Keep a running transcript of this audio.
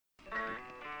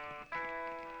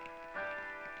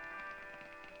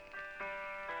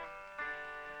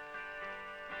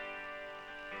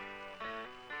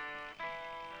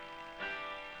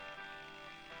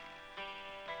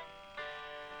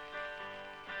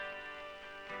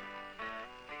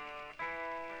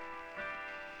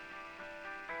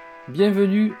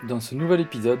Bienvenue dans ce nouvel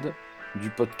épisode du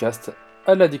podcast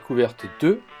à la découverte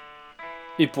 2.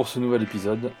 Et pour ce nouvel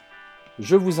épisode,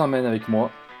 je vous emmène avec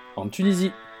moi en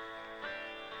Tunisie.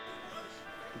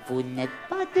 Vous n'êtes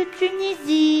pas de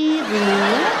Tunisie,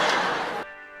 vous?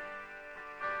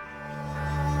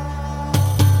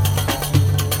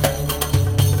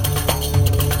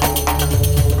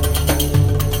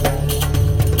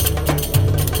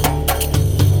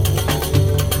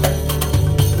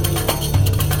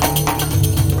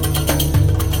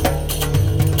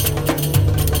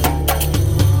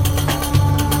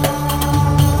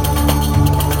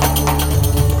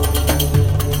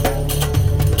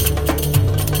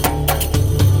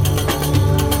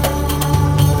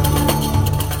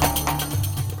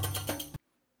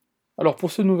 Alors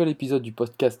pour ce nouvel épisode du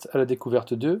podcast à la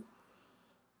découverte 2,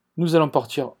 nous allons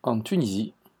partir en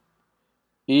Tunisie.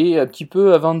 Et un petit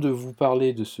peu avant de vous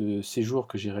parler de ce séjour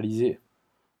que j'ai réalisé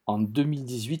en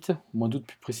 2018, au mois d'août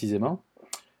plus précisément,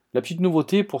 la petite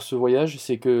nouveauté pour ce voyage,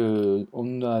 c'est que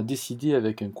on a décidé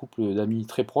avec un couple d'amis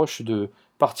très proches de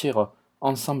partir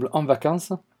ensemble en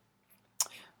vacances,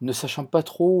 ne sachant pas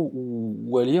trop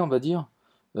où aller, on va dire.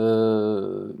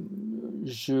 Euh,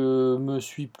 je me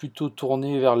suis plutôt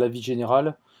tourné vers la vie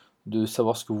générale, de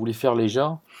savoir ce que voulaient faire les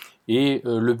gens, et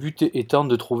le but étant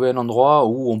de trouver un endroit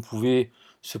où on pouvait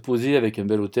se poser avec un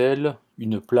bel hôtel,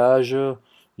 une plage,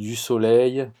 du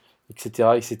soleil,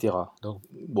 etc., etc. Donc,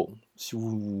 bon, si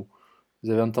vous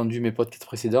avez entendu mes podcasts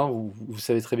précédents, vous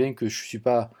savez très bien que je ne suis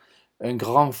pas un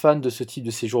grand fan de ce type de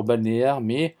séjour balnéaire,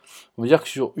 mais on va dire que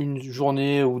sur une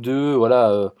journée ou deux,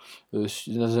 voilà,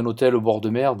 dans un hôtel au bord de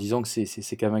mer, disons que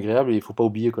c'est quand même agréable, et il ne faut pas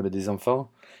oublier qu'on a des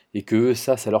enfants, et que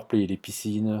ça leur plaît, les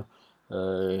piscines,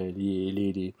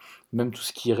 même tout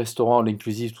ce qui est restaurant,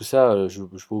 l'inclusif, tout ça, je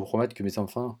peux vous promettre que mes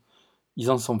enfants, ils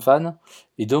en sont fans,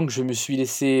 et donc je me suis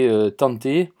laissé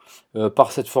tenter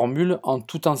par cette formule,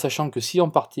 tout en sachant que si on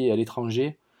partait à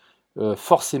l'étranger,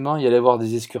 forcément il y allait avoir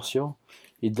des excursions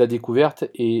et de la découverte,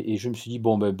 et je me suis dit,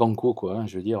 bon ben banco quoi, hein,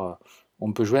 je veux dire,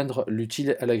 on peut joindre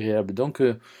l'utile à l'agréable. Donc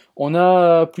on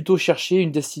a plutôt cherché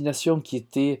une destination qui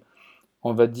était,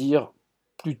 on va dire,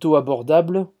 plutôt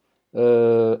abordable,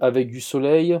 avec du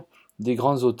soleil, des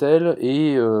grands hôtels,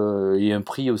 et un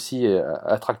prix aussi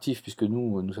attractif, puisque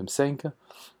nous sommes 5,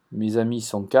 mes amis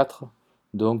sont 4.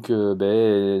 Donc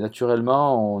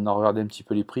naturellement on a regardé un petit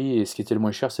peu les prix, et ce qui était le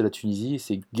moins cher c'est la Tunisie.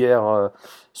 C'est guère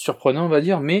surprenant, on va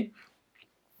dire, mais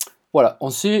voilà, on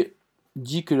s'est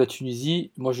dit que la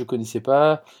Tunisie, moi je connaissais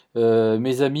pas.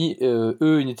 Mes amis,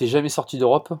 eux, ils n'étaient jamais sortis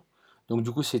d'Europe, donc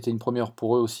du coup c'était une première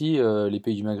pour eux aussi, les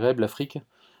pays du Maghreb, l'Afrique.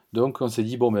 Donc on s'est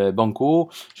dit, bon ben banco,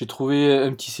 j'ai trouvé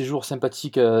un petit séjour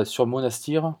sympathique sur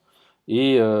Monastir,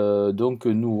 et donc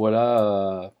nous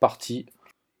voilà partis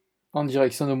en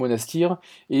direction de Monastir,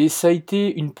 et ça a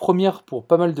été une première pour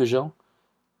pas mal de gens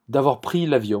d'avoir pris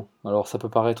l'avion. Alors ça peut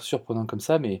paraître surprenant comme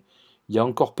ça, mais il y a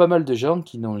encore pas mal de gens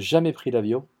qui n'ont jamais pris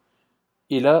l'avion,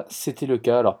 et là c'était le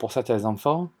cas. Alors pour certains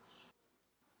enfants,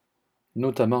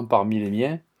 notamment parmi les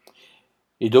miens,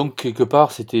 et donc quelque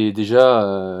part c'était déjà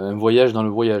un voyage dans le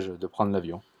voyage de prendre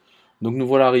l'avion. Donc nous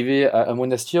voilà arrivés à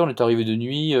Monastir, on est arrivé de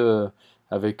nuit,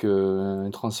 avec un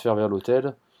transfert vers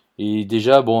l'hôtel, et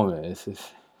déjà bon,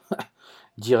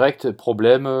 direct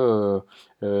problème,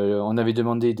 on avait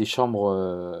demandé des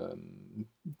chambres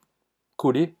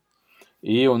collées,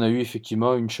 et on a eu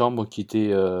effectivement une chambre qui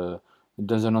était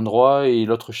dans un endroit, et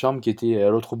l'autre chambre qui était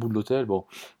à l'autre bout de l'hôtel. Bon,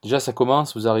 déjà ça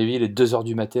commence, vous arrivez, il est 2 heures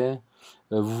du matin,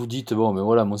 vous vous dites, bon, ben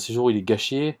voilà, mon séjour il est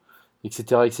gâché,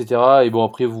 etc., etc. Et bon,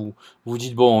 après vous vous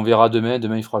dites, bon, on verra demain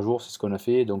il fera jour, c'est ce qu'on a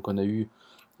fait. Donc on a eu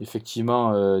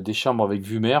effectivement des chambres avec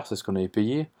vue mer, c'est ce qu'on avait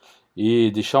payé,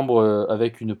 et des chambres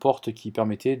avec une porte qui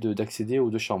permettait d'accéder aux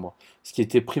deux chambres, ce qui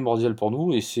était primordial pour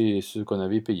nous, et c'est ce qu'on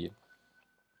avait payé.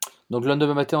 Donc le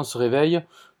lendemain matin, on se réveille,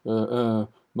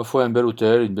 ma foi, un bel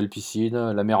hôtel, une belle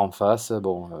piscine, la mer en face.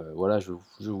 Bon, voilà, je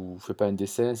vous fais pas un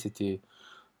dessin, c'était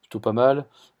plutôt pas mal.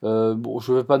 Bon,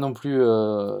 je ne vais pas non plus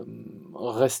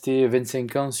rester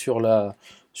 25 ans sur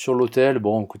l'hôtel.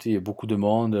 Bon, écoutez, il y a beaucoup de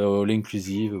monde,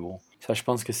 l'inclusive, bon. Ça, je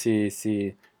pense que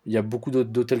il y a beaucoup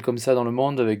d'hôtels comme ça dans le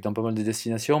monde, dans pas mal de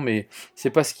destinations, mais c'est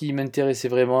pas ce qui m'intéressait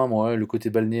vraiment, moi, hein, le côté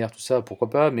balnéaire, tout ça,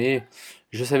 pourquoi pas, mais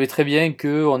je savais très bien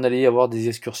qu'on allait avoir des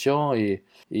excursions, et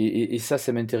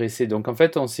ça m'intéressait. Donc en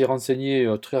fait, on s'est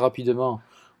renseigné très rapidement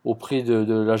auprès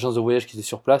de l'agence de voyage qui était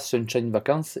sur place, Sunshine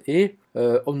Vacances, et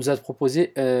on nous a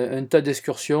proposé un tas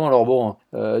d'excursions. Alors bon,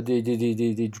 du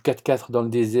 4x4 dans le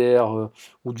désert,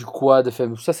 ou du quad, enfin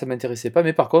tout ça, ça m'intéressait pas,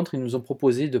 mais par contre, ils nous ont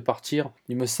proposé de partir,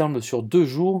 il me semble, sur 2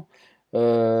 jours,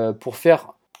 pour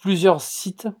faire plusieurs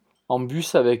sites en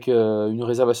bus avec une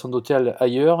réservation d'hôtel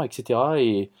ailleurs, etc.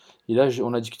 Et là,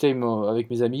 on a discuté avec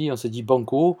mes amis, on s'est dit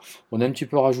banco, on a un petit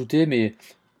peu rajouté, mais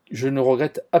je ne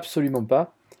regrette absolument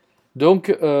pas.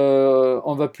 Donc,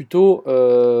 on va plutôt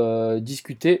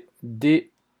discuter des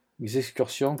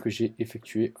excursions que j'ai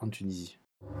effectuées en Tunisie.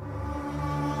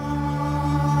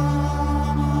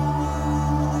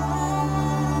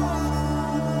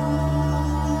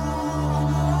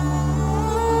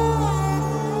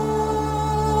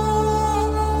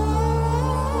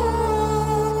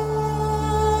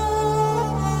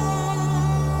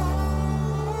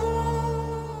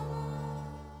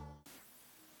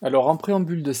 Alors, en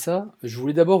préambule de ça, je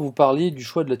voulais d'abord vous parler du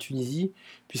choix de la Tunisie,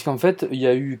 puisqu'en fait, il y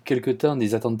a eu quelque temps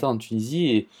des attentats en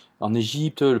Tunisie et en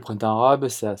Égypte, le printemps arabe,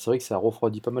 c'est vrai que ça a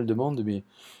refroidi pas mal de monde, mais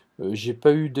j'ai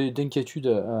pas eu d'inquiétude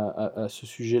à ce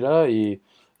sujet-là et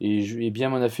bien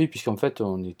m'en a fait, puisqu'en fait,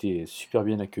 on était super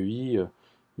bien accueillis, il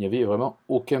n'y avait vraiment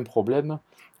aucun problème,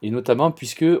 et notamment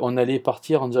puisque on allait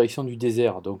partir en direction du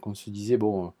désert, donc on se disait,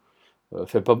 bon,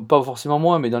 enfin, pas forcément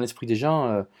moi, mais dans l'esprit des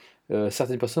gens,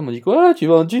 certaines personnes m'ont dit quoi, ah, tu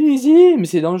vas en Tunisie, mais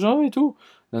c'est dangereux et tout.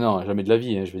 Non, non, jamais de la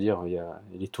vie, hein, je veux dire,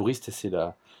 les touristes, c'est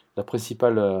la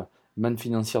principale manne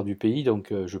financière du pays, donc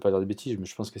je ne veux pas dire de bêtises, mais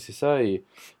je pense que c'est ça, et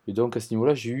donc à ce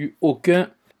niveau-là, j'ai eu aucun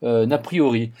a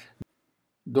priori.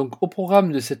 Donc au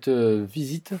programme de cette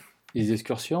visite, les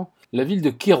excursions, la ville de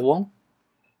Kérouan,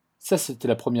 ça c'était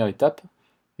la première étape,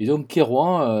 et donc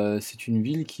Kérouan, c'est une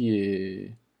ville qui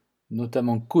est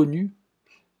notamment connue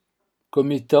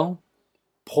comme étant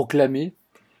proclamée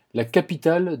la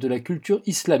capitale de la culture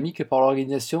islamique par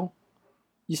l'organisation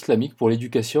islamique pour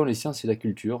l'éducation, les sciences et la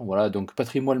culture. Voilà, donc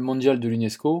patrimoine mondial de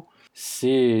l'UNESCO,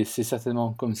 c'est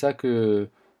certainement comme ça que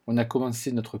on a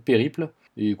commencé notre périple.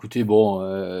 Et écoutez, bon,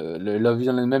 la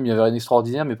ville en elle-même, il y avait rien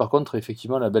d'extraordinaire, mais par contre,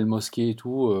 effectivement, la belle mosquée et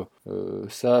tout,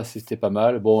 ça, c'était pas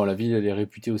mal. Bon, la ville, elle est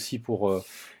réputée aussi pour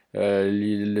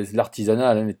l'artisanat,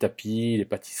 hein, les tapis, les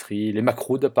pâtisseries, les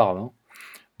macroudes, apparemment.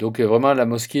 Donc vraiment la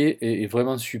mosquée est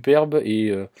vraiment superbe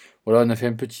et voilà, on a fait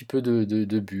un petit peu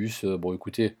de bus. Bon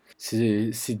écoutez,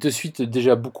 c'est de suite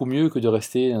déjà beaucoup mieux que de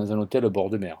rester dans un hôtel au bord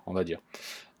de mer, on va dire.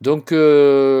 Donc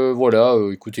voilà,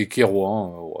 écoutez,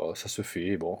 Kérouan, voilà, ça se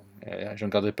fait, bon, j'en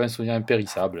garderai pas un souvenir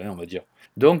impérissable, hein, on va dire.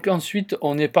 Donc ensuite,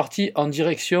 on est parti en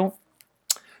direction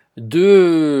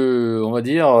de, on va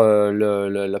dire,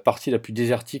 la partie la plus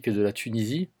désertique de la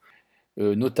Tunisie,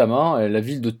 notamment la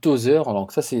ville de Tozeur.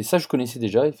 Donc ça je connaissais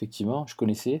déjà, effectivement, je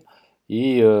connaissais.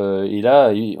 Et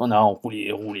là, on a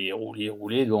roulé, roulé, roulé,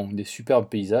 roulé, donc des superbes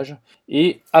paysages.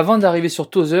 Et avant d'arriver sur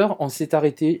Tozeur, on s'est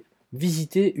arrêté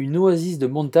visiter une oasis de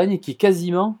montagne qui est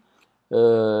quasiment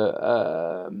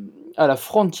à la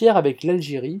frontière avec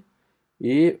l'Algérie.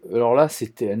 Et alors là,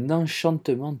 c'était un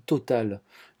enchantement total.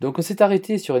 Donc on s'est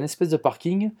arrêté sur une espèce de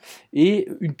parking et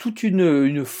toute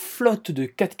une flotte de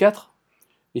 4x4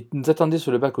 et nous attendait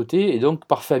sur le bas-côté, et donc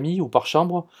par famille ou par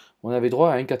chambre, on avait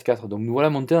droit à un 4x4. Donc nous voilà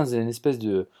montés dans une espèce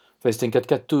de... Enfin, c'était un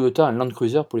 4x4 Toyota, un Land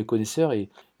Cruiser pour les connaisseurs, et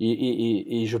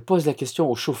je pose la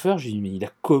question au chauffeur, je lui dis, mais il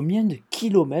a combien de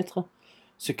kilomètres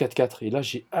ce 4x4? Et là,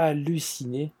 j'ai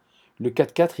halluciné. Le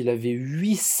 4x4, il avait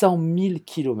 800 000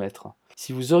 kilomètres.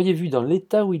 Si vous auriez vu dans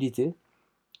l'état où il était,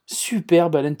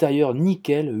 superbe à l'intérieur,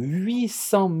 nickel,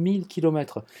 800 000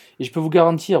 kilomètres. Et je peux vous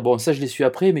garantir, bon, ça je l'ai su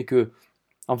après, mais que,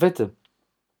 en fait,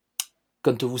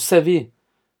 quand vous savez,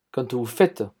 quand vous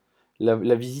faites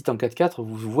la visite en 4x4,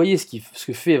 vous voyez ce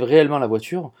que fait réellement la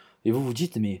voiture, et vous vous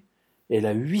dites, mais elle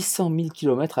a 800 000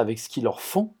 km avec ce qu'ils leur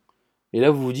font, et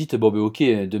là vous vous dites, bon ben ok,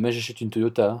 demain j'achète une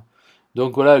Toyota, hein.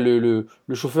 Donc voilà, le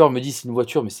chauffeur me dit c'est une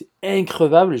voiture, mais c'est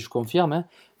increvable, et je confirme, hein.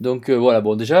 Donc voilà,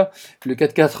 bon déjà, le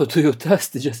 4x4 Toyota,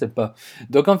 c'était déjà sympa.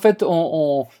 Donc en fait,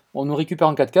 on nous récupère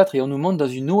en 4x4 et on nous monte dans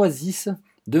une oasis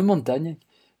de montagne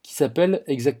qui s'appelle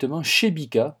exactement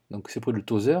Chebika, donc c'est près de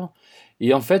Tozeur.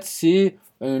 Et en fait, c'est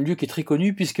un lieu qui est très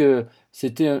connu puisque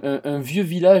c'était un vieux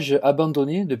village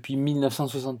abandonné depuis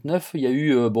 1969. Il y a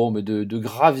eu bon, de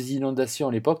graves inondations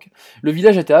à l'époque. Le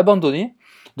village était abandonné,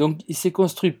 donc il s'est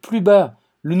construit plus bas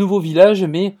le nouveau village,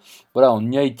 mais voilà,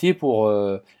 on y a été pour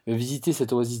visiter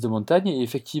cette oasis de montagne. Et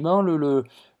effectivement,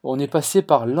 on est passé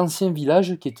par l'ancien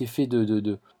village qui était fait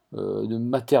de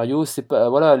matériaux. C'est pas,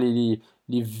 voilà, les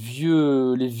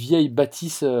vieilles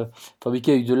bâtisses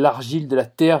fabriquées avec de l'argile, de la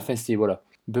terre. Enfin, c'est voilà,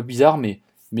 un peu bizarre, mais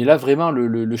là vraiment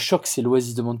le choc, c'est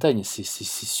l'oasis de montagne. C'est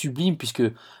sublime puisque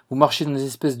vous marchez dans des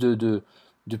espèces de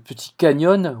petits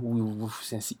canyons où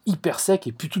c'est hyper sec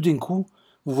et puis tout d'un coup,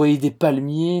 vous voyez des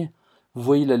palmiers, vous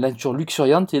voyez la nature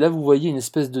luxuriante et là vous voyez une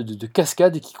espèce de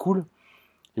cascade qui coule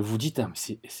et vous vous dites ah,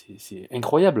 mais c'est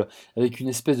incroyable avec une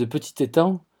espèce de petit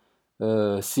étang.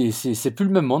 C'est plus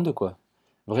le même monde quoi.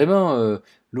 Vraiment,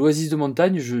 l'oasis de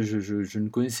montagne, je ne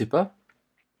connaissais pas.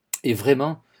 Et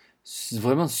vraiment,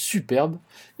 vraiment superbe.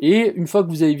 Et une fois que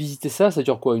vous avez visité ça, ça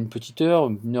dure quoi? Une petite heure,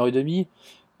 une heure et demie.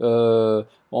 Euh,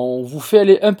 on vous fait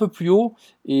aller un peu plus haut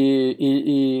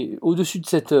et au-dessus de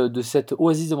cette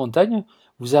oasis de montagne,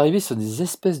 vous arrivez sur des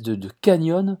espèces de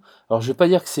canyons. Alors je ne vais pas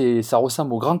dire que ça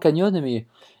ressemble au Grand Canyon, mais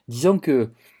disons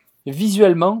que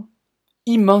visuellement,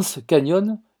 immense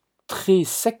canyon, très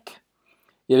sec,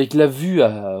 et avec la vue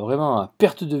vraiment à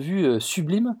perte de vue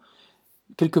sublime.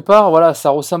 Quelque part, voilà,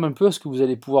 ça ressemble un peu à ce que vous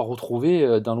allez pouvoir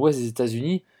retrouver dans l'ouest des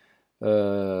États-Unis.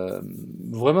 Euh,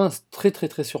 Vraiment très très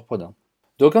très surprenant.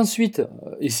 Donc ensuite,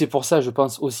 et c'est pour ça je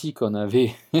pense aussi qu'on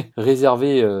avait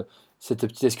réservé cette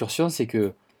petite excursion, c'est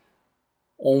que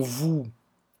on vous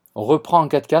reprend en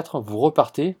 4x4, vous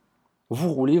repartez,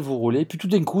 vous roulez, puis tout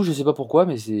d'un coup, je ne sais pas pourquoi,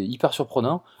 mais c'est hyper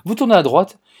surprenant, vous tournez à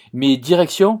droite, mais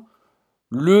direction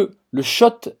le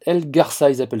Chott El Garça,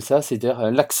 ils appellent ça, c'est-à-dire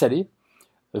un lac salé.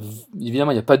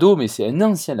 Évidemment, il n'y a pas d'eau, mais c'est un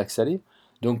ancien lac salé.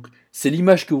 Donc c'est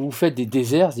l'image que vous faites des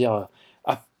déserts, c'est-à-dire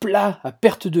à plat, à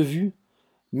perte de vue,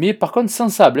 mais par contre sans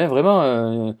sable, hein, vraiment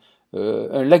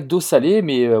un lac d'eau salée,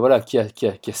 mais voilà, qui a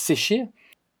séché.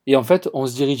 Et en fait, on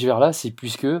se dirige vers là, c'est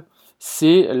puisque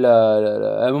c'est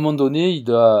à un moment donné,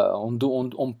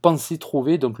 on pensait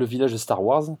trouver donc le village de Star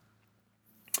Wars.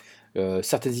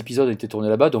 Certains épisodes ont été tournés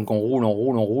là-bas, donc on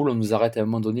nous arrête à un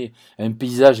moment donné, un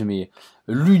paysage mais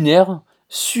lunaire,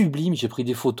 sublime. J'ai pris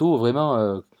des photos,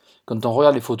 vraiment. Quand on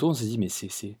regarde les photos, on se dit mais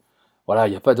voilà,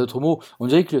 il n'y a pas d'autre mot. On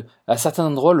dirait que à certains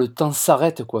endroits, le temps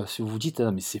s'arrête, quoi. Si vous vous dites,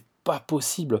 ah, mais c'est pas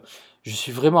possible. Je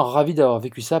suis vraiment ravi d'avoir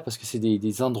vécu ça parce que c'est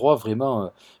des endroits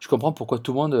vraiment. Je comprends pourquoi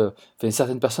tout le monde, enfin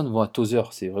certaines personnes vont à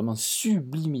Tozeur. C'est vraiment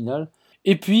subliminal.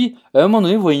 Et puis, à un moment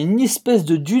donné, vous voyez une espèce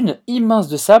de dune immense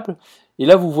de sable. Et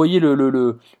là, vous voyez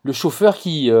le chauffeur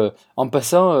qui, en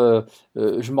passant,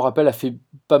 je me rappelle, a fait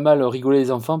pas mal rigoler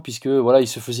les enfants, puisque voilà, il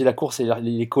se faisait la course et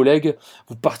les collègues,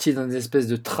 vous partiez dans des espèces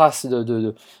de traces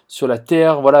sur la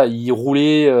terre, voilà, il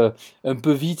roulait un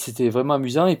peu vite, c'était vraiment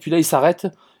amusant. Et puis là, il s'arrête,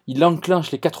 il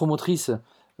enclenche les quatre roues motrices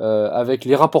avec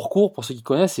les rapports courts, pour ceux qui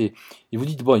connaissent, et vous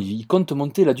dites, bon, il compte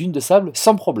monter la dune de sable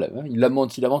sans problème, hein. Il la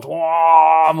monte,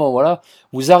 ouah, bon, voilà.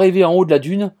 Vous arrivez en haut de la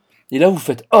dune, et là, vous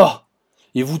faites, oh!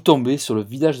 Et vous tombez sur le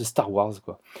village de Star Wars,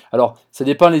 quoi. Alors, ça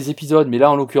dépend les épisodes, mais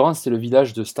là, en l'occurrence, c'est le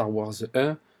village de Star Wars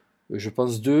 1, je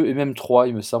pense 2, et même 3,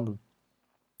 il me semble.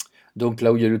 Donc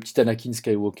là où il y a le petit Anakin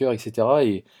Skywalker, etc.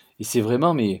 Et c'est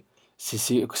vraiment, mais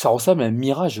ça ressemble à un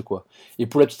mirage, quoi. Et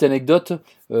pour la petite anecdote,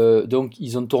 donc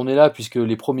ils ont tourné là, puisque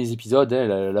les premiers épisodes,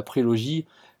 hein, la prélogie,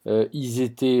 ils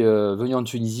étaient venus en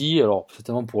Tunisie, alors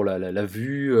certainement pour la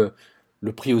vue,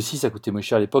 le prix aussi, ça coûtait moins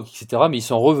cher à l'époque, etc. Mais ils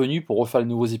sont revenus pour refaire les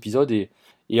nouveaux épisodes,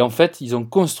 et en fait, ils ont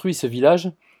construit ce village.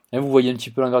 Hein, vous voyez un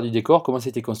petit peu l'envers du décor, comment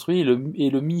c'était construit, et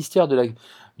le ministère de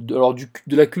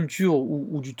la culture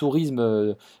ou du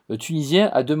tourisme tunisien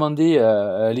a demandé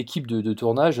à l'équipe de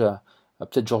tournage, à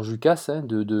peut-être George Lucas, hein,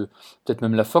 peut-être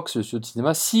même la Fox, le studio de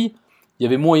cinéma, si il y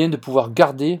avait moyen de pouvoir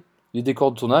garder les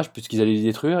décors de tournage, puisqu'ils allaient les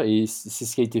détruire, et c'est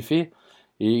ce qui a été fait.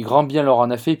 Et grand bien leur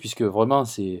en a fait, puisque vraiment,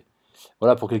 c'est.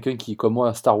 Voilà, pour quelqu'un qui, comme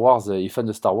moi, Star Wars, est fan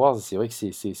de Star Wars, c'est vrai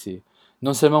que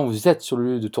non seulement vous êtes sur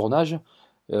le lieu de tournage,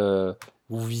 euh,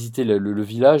 vous visitez le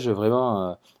village,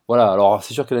 vraiment. Voilà, alors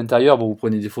c'est sûr qu'à l'intérieur, bon, vous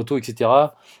prenez des photos, etc.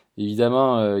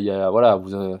 Évidemment, voilà,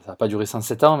 ça n'a pas duré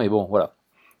 107 ans, mais bon, voilà.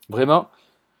 Vraiment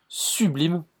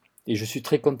sublime, et je suis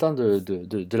très content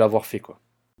de l'avoir fait, quoi.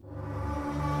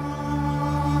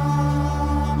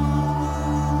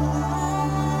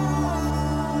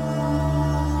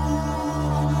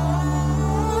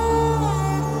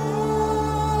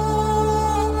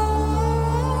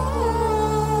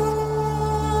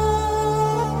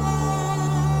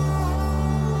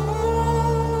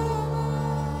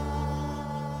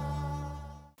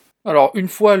 Alors, une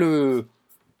fois le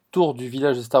tour du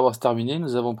village de Star Wars terminé,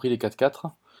 nous avons pris les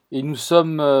 4x4 et nous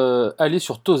sommes allés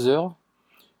sur Tozeur.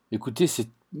 Écoutez,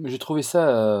 j'ai trouvé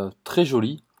ça très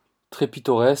joli, très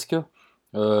pittoresque,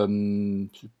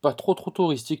 pas trop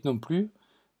touristique non plus.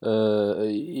 On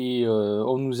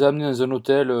nous a amené dans un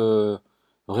hôtel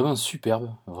vraiment superbe.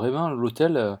 Vraiment,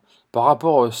 l'hôtel, par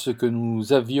rapport à ce que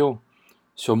nous avions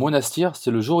sur Monastir,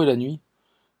 c'était le jour et la nuit.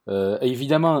 Et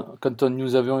évidemment, quand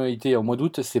nous avions été au mois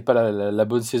d'août, c'est pas la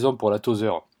bonne saison pour la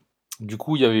toseur. Du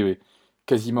coup, il y avait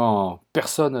quasiment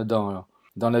personne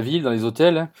dans la ville, dans les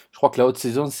hôtels, hein. Je crois que la haute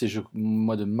saison, c'est le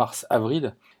mois de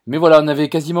mars-avril. Mais voilà, on avait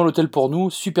quasiment l'hôtel pour nous,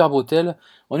 superbe hôtel.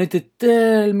 On était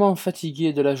tellement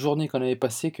fatigués de la journée qu'on avait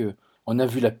passée que on a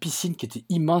vu la piscine qui était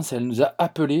immense, elle nous a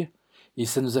appelés et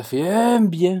ça nous a fait un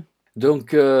bien.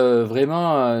 Donc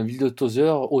vraiment, ville de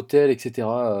Tozeur, hôtel, etc.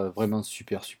 Vraiment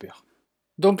super, super.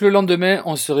 Donc le lendemain,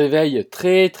 on se réveille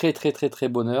très très très très très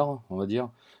bonne heure, on va dire.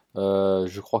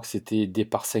 Je crois que c'était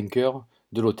départ 5 heures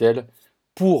de l'hôtel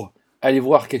pour aller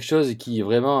voir quelque chose qui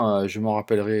vraiment, je m'en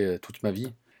rappellerai toute ma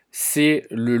vie. C'est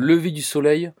le lever du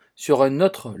soleil sur un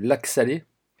autre lac salé.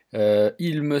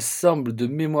 Il me semble de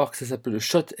mémoire que ça s'appelle le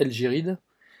Chott El Djerid.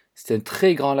 C'est un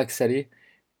très grand lac salé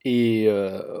et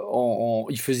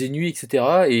il faisait nuit,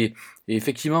 etc. Et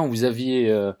effectivement, vous aviez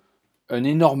un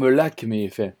énorme lac, mais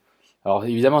enfin, alors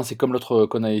évidemment, c'est comme l'autre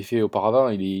qu'on avait fait auparavant,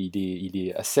 il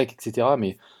est à sec, etc.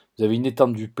 Mais vous avez une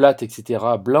étendue plate, etc.,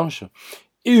 blanche,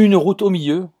 et une route au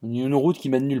milieu, une route qui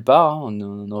mène nulle part, hein,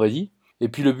 on aurait dit. Et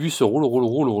puis le bus roule, roule,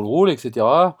 roule, roule, roule, etc.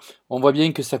 On voit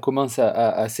bien que ça commence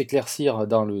à s'éclaircir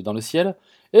dans le ciel.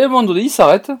 Et à un moment donné, il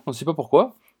s'arrête, on ne sait pas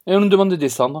pourquoi, et on nous demande de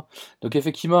descendre. Donc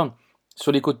effectivement,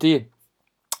 sur les côtés,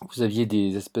 vous aviez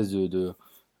des espèces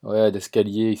ouais,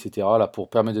 d'escaliers, etc., là, pour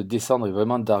permettre de descendre et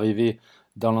vraiment d'arriver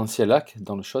dans l'ancien lac,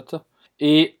 dans le shot.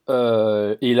 Et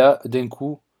là, d'un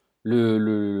coup,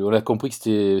 on a compris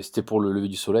que c'était pour le lever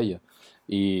du soleil.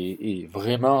 Et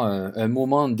vraiment un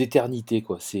moment d'éternité,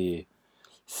 quoi.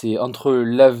 C'est entre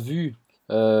la vue,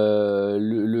 pas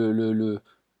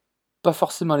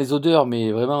forcément les odeurs,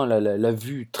 mais vraiment la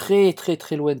vue très très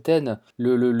très lointaine,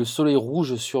 le soleil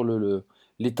rouge sur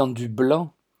l'étendue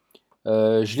blanc.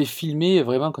 Je l'ai filmé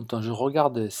vraiment quand je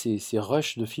regarde ces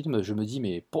rushs de films, je me dis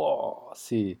mais pouah,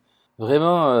 c'est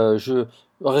vraiment,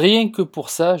 rien que pour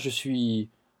ça, je suis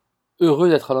heureux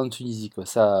d'être allé en Tunisie, quoi.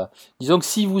 Ça, disons que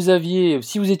si vous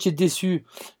étiez déçu,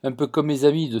 un peu comme mes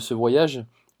amis de ce voyage,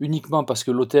 uniquement parce que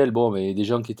l'hôtel, bon, mais des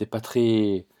gens qui étaient pas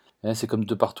très, hein, c'est comme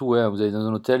de partout, hein, vous allez dans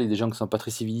un hôtel et des gens qui sont pas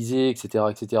très civilisés, etc.,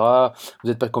 etc. Vous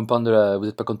n'êtes pas content vous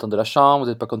êtes pas content de la chambre, vous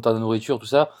n'êtes pas content de la nourriture, tout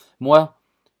ça. Moi,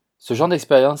 ce genre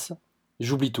d'expérience,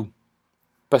 j'oublie tout.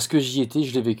 Parce que j'y étais,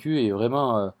 je l'ai vécu et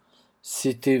vraiment,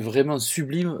 c'était vraiment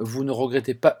sublime. Vous ne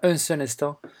regrettez pas un seul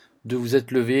instant de vous être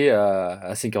levé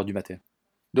à 5 heures du matin.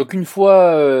 Donc une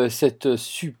fois cette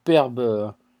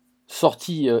superbe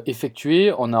sortie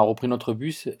effectuée, on a repris notre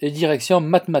bus et direction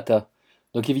Matmata.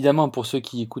 Donc évidemment, pour ceux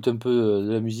qui écoutent un peu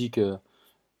de la musique,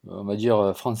 on va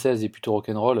dire française et plutôt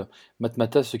rock'n'roll,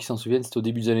 Matmata, ceux qui s'en souviennent, c'était au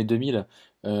début des années 2000,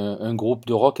 un groupe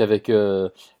de rock avec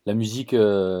la musique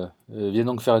Viens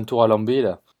donc faire un tour à Lambé,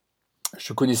 là.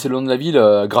 Je connaissais le nom de la ville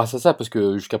grâce à ça, parce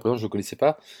que jusqu'à présent je ne le connaissais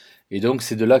pas. Et donc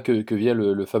c'est de là que vient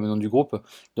le fameux nom du groupe.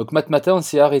 Donc Matmata, on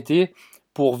s'est arrêté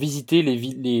pour visiter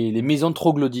les maisons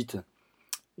troglodytes.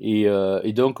 Et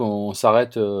donc on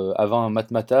s'arrête avant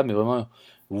Matmata, mais vraiment,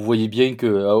 vous voyez bien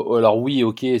que... Alors oui,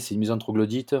 ok, c'est une maison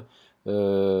troglodyte,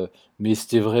 euh, mais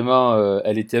c'était vraiment...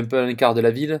 elle était un peu à l'écart de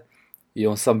la ville, et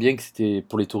on sent bien que c'était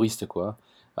pour les touristes, quoi.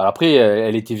 Alors après,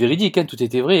 elle était véridique, hein, tout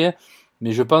était vrai, hein,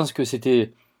 mais je pense que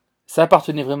ça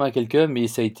appartenait vraiment à quelqu'un, mais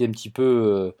ça a été un petit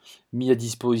peu mis à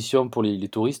disposition pour les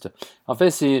touristes. En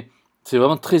fait, c'est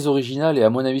vraiment très original et à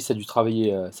mon avis, ça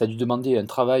a dû demander un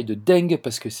travail de dingue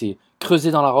parce que c'est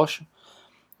creusé dans la roche.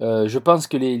 Je pense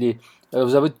que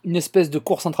vous avez une espèce de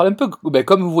cour centrale, un peu ben,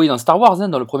 comme vous voyez dans Star Wars, hein,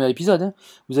 dans le premier épisode. Hein.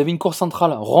 Vous avez une cour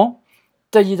centrale rond,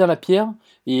 taillée dans la pierre,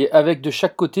 et avec de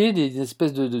chaque côté des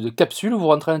espèces de capsules. Vous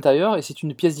rentrez à l'intérieur et c'est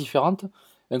une pièce différente.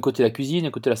 Un côté la cuisine,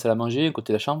 un côté la salle à manger, un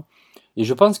côté la chambre. Et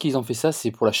je pense qu'ils ont fait ça,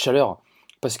 c'est pour la chaleur.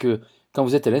 Parce que quand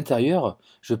vous êtes à l'intérieur,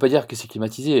 je ne veux pas dire que c'est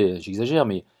climatisé, j'exagère,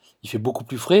 mais il fait beaucoup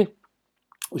plus frais.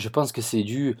 Je pense que c'est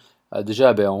dû à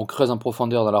déjà, ben, on creuse en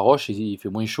profondeur dans la roche, et il fait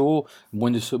moins chaud,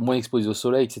 moins exposé au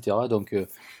soleil, etc. Donc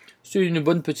c'est une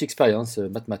bonne petite expérience,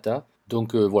 Matmata.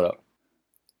 Donc voilà.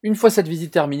 Une fois cette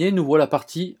visite terminée, nous voilà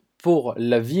partis pour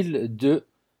la ville de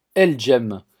El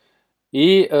Djem.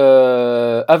 Et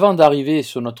avant d'arriver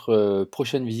sur notre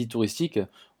prochaine visite touristique,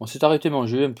 on s'est arrêté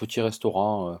manger un petit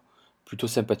restaurant plutôt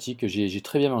sympathique. J'ai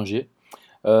très bien mangé.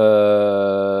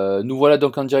 Nous voilà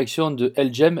donc en direction de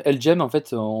El Djem. El Djem, en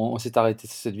fait, on s'est arrêté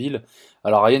sur cette ville.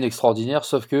 Alors rien d'extraordinaire,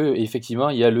 sauf que effectivement,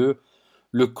 il y a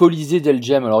le Colisée d'El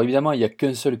Djem. Alors évidemment, il n'y a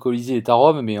qu'un seul Colisée, il est à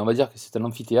Rome, mais on va dire que c'est un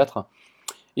amphithéâtre.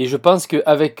 Et je pense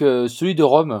qu'avec celui de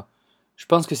Rome, je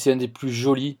pense que c'est un des plus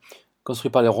jolis, construit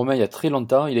par les Romains il y a très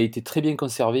longtemps. Il a été très bien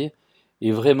conservé.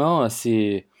 Et vraiment,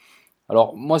 c'est...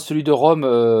 Alors moi, celui de Rome,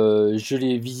 je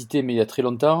l'ai visité, mais il y a très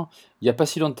longtemps. Il n'y a pas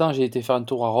si longtemps, j'ai été faire un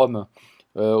tour à Rome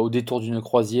au détour d'une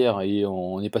croisière et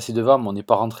on est passé devant, mais on n'est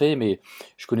pas rentré. Mais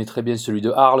je connais très bien celui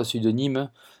de Arles, celui de Nîmes.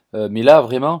 Mais là,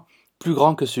 vraiment, plus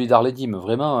grand que celui d'Arles et Nîmes.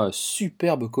 Vraiment,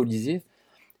 superbe Colisée.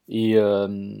 Et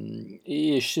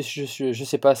je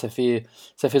sais pas, ça fait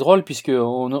drôle puisque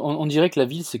on dirait que la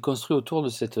ville s'est construite autour de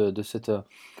cet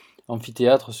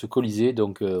amphithéâtre, ce Colisée.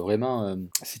 Donc vraiment,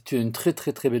 c'est une très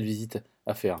très très belle visite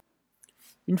à faire.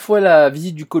 Une fois la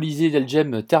visite du Colisée d'El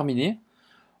Djem terminée,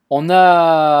 on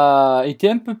a été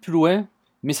un peu plus loin.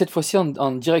 mais cette fois-ci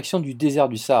en direction du désert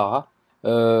du Sahara.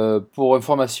 Pour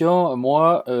information,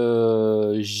 moi,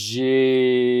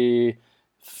 j'ai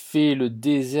fait le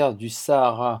désert du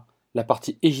Sahara, la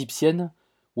partie égyptienne,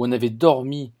 où on avait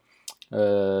dormi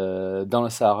dans le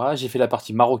Sahara. J'ai fait la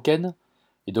partie marocaine,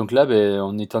 et donc là, ben,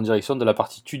 on est en direction de la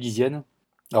partie tunisienne.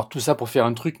 Alors tout ça pour faire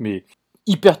un truc, mais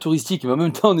hyper touristique, mais en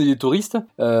même temps on est des touristes.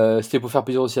 C'était pour faire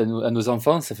plaisir aussi à nos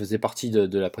enfants, ça faisait partie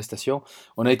de la prestation.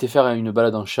 On a été faire une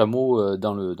balade en chameau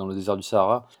dans le désert du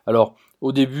Sahara. Alors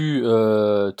au début,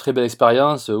 très belle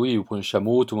expérience, oui, vous prenez le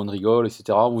chameau, tout le monde rigole,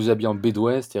 etc. On vous habille en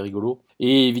bédouin, c'était rigolo.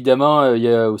 Et évidemment, il y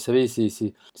a, vous savez,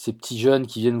 ces petits jeunes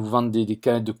qui viennent vous vendre des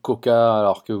canettes de coca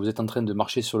alors que vous êtes en train de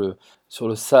marcher sur le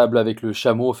sable avec le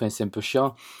chameau, enfin c'est un peu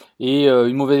chiant. Et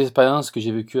une mauvaise expérience que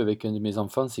j'ai vécue avec un de mes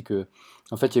enfants, c'est que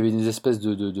en fait il y avait des espèces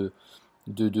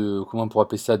comment on pourrait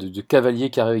appeler ça, de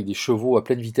cavaliers qui arrivent avec des chevaux à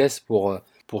pleine vitesse pour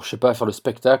je sais pas, faire le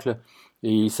spectacle.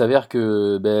 Et il s'avère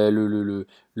que ben,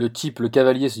 le type, le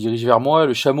cavalier se dirige vers moi,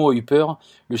 le chameau a eu peur,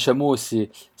 le chameau s'est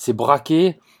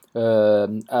braqué,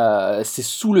 s'est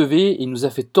soulevé et il nous a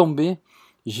fait tomber.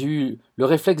 J'ai eu le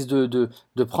réflexe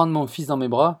de prendre mon fils dans mes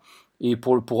bras et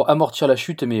pour amortir la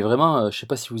chute, mais vraiment, je sais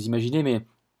pas si vous imaginez, mais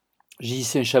j'ai dit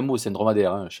c'est un chameau, c'est un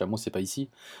dromadaire, hein. Un chameau c'est pas ici.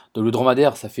 Donc le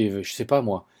dromadaire ça fait, je sais pas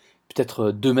moi, peut-être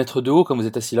 2 mètres de haut quand vous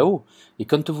êtes assis là-haut. Et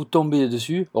quand vous tombez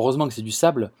dessus, heureusement que c'est du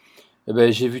sable, eh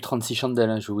ben, j'ai vu 36 chandelles,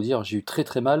 hein, je vais vous dire, j'ai eu très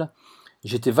très mal.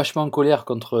 J'étais vachement en colère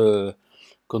contre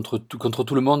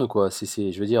tout le monde, quoi.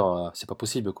 Je veux dire, c'est pas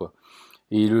possible, quoi.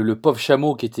 Et le pauvre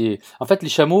chameau qui était. En fait, les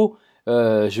chameaux,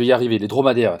 je vais y arriver, les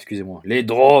dromadaires, excusez-moi. Les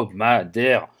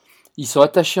dromadaires, ils sont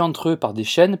attachés entre eux par des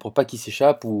chaînes pour pas qu'ils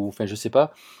s'échappent, ou enfin, je sais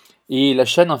pas. Et la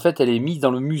chaîne, en fait, elle est mise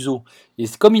dans le museau. Et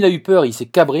comme il a eu peur, il s'est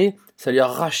cabré, ça lui a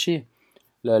arraché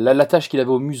l'attache qu'il avait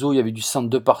au museau. Il y avait du sang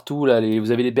de partout. Là,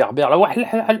 vous avez les berbères.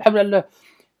 Là,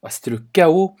 ah, c'était le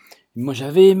chaos. Moi,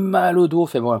 j'avais mal au dos.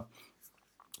 Enfin, voilà.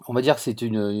 On va dire que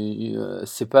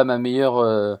c'est pas ma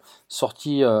meilleure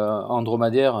sortie en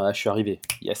dromadaire. Ah, je suis arrivé.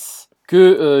 Yes.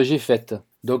 Que j'ai faite.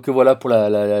 Donc voilà pour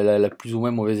la plus ou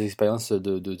moins mauvaise expérience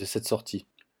de cette sortie.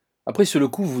 Après, sur le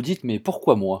coup, vous vous dites, mais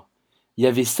pourquoi moi? Il y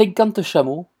avait 50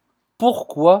 chameaux,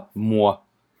 pourquoi moi?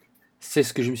 C'est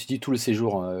ce que je me suis dit tout le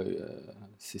séjour,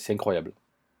 c'est incroyable.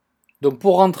 Donc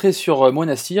pour rentrer sur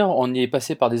Monastir, on y est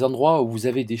passé par des endroits où vous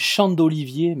avez des champs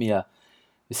d'oliviers, mais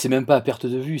c'est même pas à perte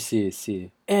de vue,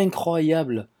 c'est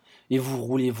incroyable. Et vous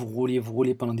roulez, vous roulez, vous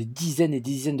roulez pendant des dizaines et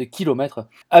des dizaines de kilomètres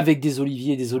avec des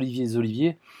oliviers, des oliviers, des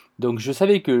oliviers. Donc je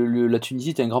savais que la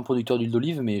Tunisie était un grand producteur d'huile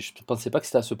d'olive, mais je ne pensais pas que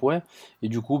c'était à ce point. Et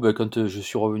du coup, ben, quand je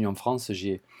suis revenu en France,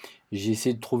 j'ai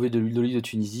essayé de trouver de l'huile d'olive de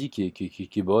Tunisie qui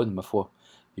est bonne, ma foi.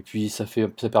 Et puis ça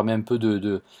permet un peu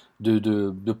de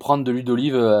prendre de l'huile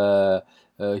d'olive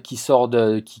qui sort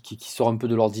un peu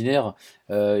de l'ordinaire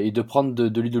et de prendre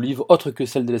de l'huile d'olive autre que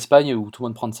celle de l'Espagne, où tout le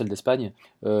monde prend celle d'Espagne.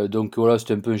 Donc voilà,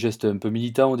 c'était un peu un geste un peu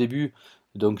militant au début.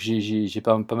 Donc j'ai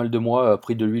pas mal de mois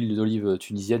pris de l'huile d'olive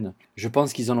tunisienne. Je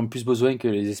pense qu'ils en ont plus besoin que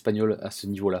les Espagnols à ce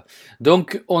niveau-là.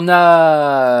 Donc on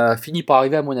a fini par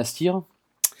arriver à Monastir.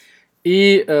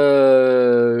 Et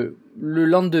le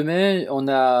lendemain,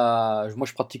 moi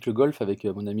je pratique le golf avec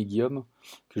mon ami Guillaume,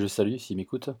 que je salue s'il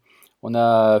m'écoute. On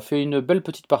a fait une belle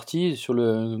petite partie sur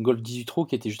le golf 18 trous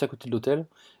qui était juste à côté de l'hôtel.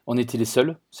 On était les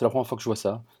seuls, c'est la première fois que je vois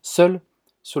ça. Seuls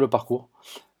sur le parcours,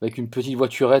 avec une petite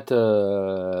voiturette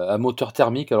à moteur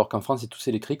thermique, alors qu'en France c'est tous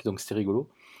électrique, donc c'était rigolo.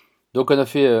 Donc on a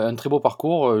fait un très beau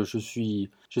parcours, je suis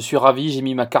ravi, j'ai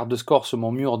mis ma carte de score sur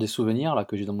mon mur des souvenirs là,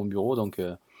 que j'ai dans mon bureau, donc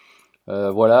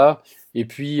voilà. Et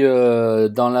puis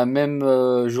dans la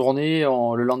même journée,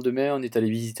 le lendemain, on est allé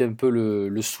visiter un peu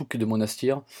le souk de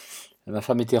Monastir. Ma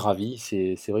femme était ravie.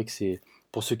 C'est vrai que c'est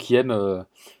pour ceux qui aiment.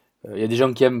 Il y a des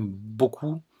gens qui aiment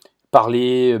beaucoup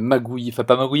parler, magouiller, enfin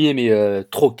pas magouiller, mais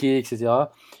troquer, etc.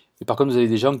 Et par contre, vous avez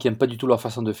des gens qui aiment pas du tout leur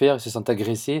façon de faire, ils se sentent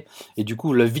agressés, et du coup,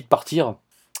 veulent vite partir.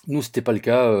 Nous, c'était pas le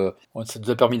cas. Ça nous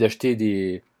a permis d'acheter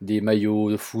des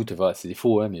maillots de foot. Voilà, c'est des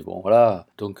faux, hein, mais bon, voilà.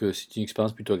 Donc, c'est une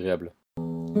expérience plutôt agréable.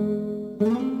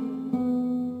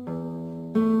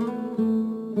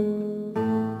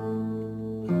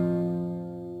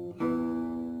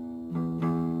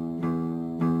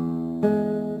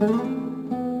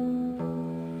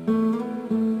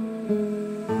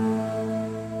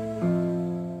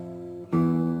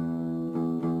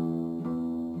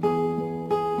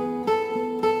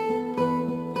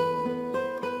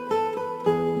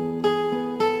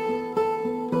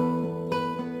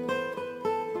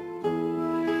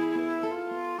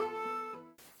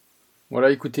 Voilà,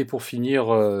 écoutez, pour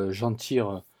finir, j'en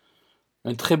tire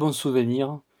un très bon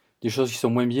souvenir. Des choses qui sont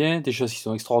moins bien, des choses qui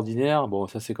sont extraordinaires. Bon,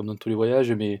 ça c'est comme dans tous les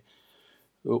voyages, mais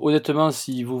Honnêtement,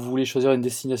 si vous voulez choisir une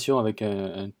destination avec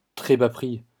un très bas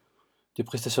prix, des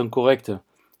prestations correctes,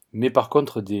 mais par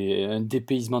contre un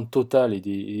dépaysement total et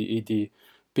des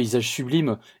paysages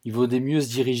sublimes, il vaudrait mieux se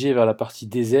diriger vers la partie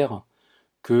désert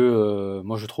que,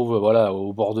 moi je trouve, voilà,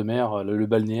 au bord de mer, le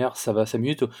balnéaire, ça va 5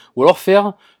 minutes. Ou alors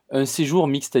faire un séjour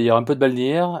mixte, c'est-à-dire un peu de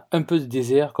balnéaire, un peu de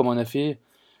désert, comme on a fait.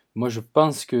 Moi je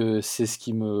pense que c'est ce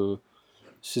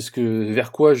que,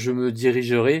 vers quoi je me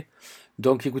dirigerai.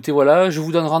 Donc écoutez, voilà, je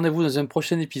vous donne rendez-vous dans un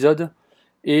prochain épisode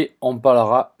et on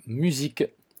parlera musique.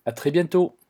 À très bientôt.